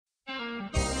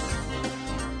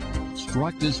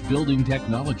Structus Building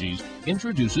Technologies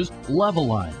introduces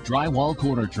LEVELLINE Drywall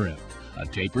Corner Trim, a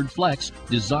tapered flex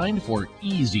designed for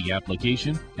easy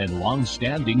application and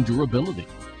long-standing durability.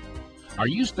 Are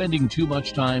you spending too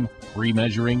much time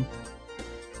pre-measuring,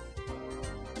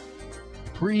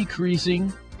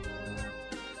 pre-creasing,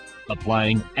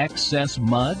 applying excess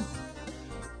mud?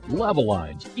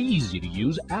 LEVELLINE's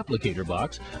easy-to-use applicator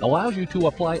box allows you to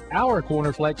apply our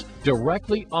corner flex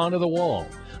directly onto the wall.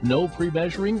 No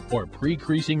pre-measuring or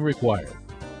pre-creasing required.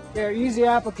 They're easy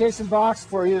application box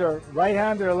for either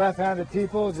right-handed or left-handed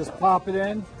people. Just pop it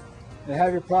in and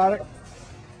have your product.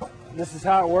 This is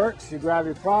how it works. You grab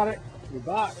your product, your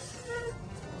box.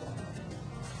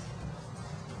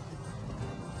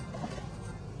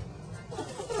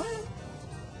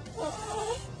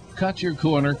 Cut your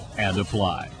corner and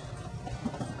apply.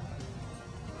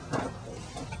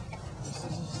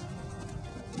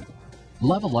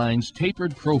 LEVELLINE's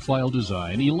tapered profile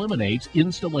design eliminates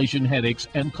installation headaches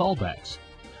and callbacks.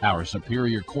 Our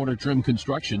superior corner trim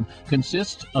construction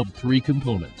consists of 3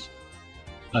 components: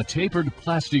 a tapered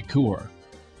plastic core,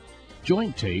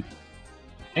 joint tape,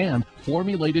 and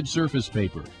formulated surface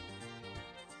paper.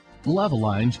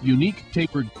 LEVELLINE's unique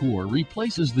tapered core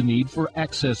replaces the need for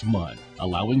excess mud,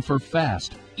 allowing for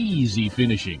fast, easy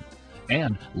finishing.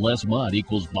 And less mud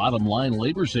equals bottom line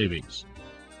labor savings.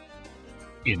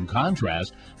 In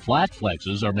contrast, flat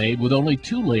flexes are made with only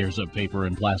 2 layers of paper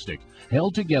and plastic,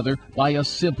 held together by a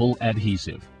simple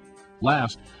adhesive.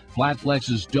 Last, flat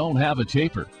flexes don't have a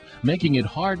taper, making it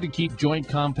hard to keep joint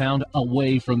compound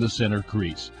away from the center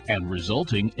crease, and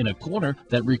resulting in a corner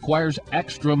that requires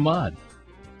extra mud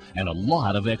and a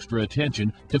lot of extra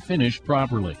attention to finish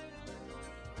properly.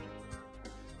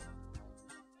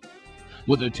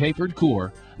 With a tapered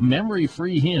core,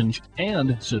 memory-free hinge,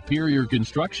 and superior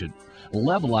construction,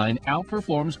 LEVELLINE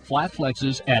outperforms flat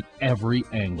flexes at every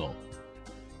angle.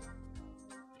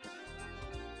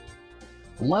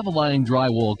 LEVELLINE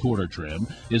Drywall Corner Trim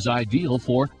is ideal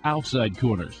for outside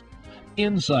corners,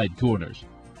 inside corners,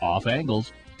 off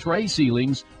angles, tray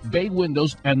ceilings, bay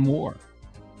windows, and more.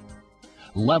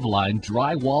 LEVELLINE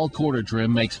Drywall Corner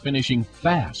Trim makes finishing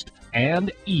fast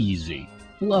and easy.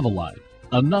 LEVELLINE,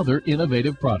 another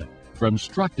innovative product from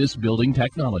Structus Building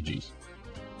Technologies.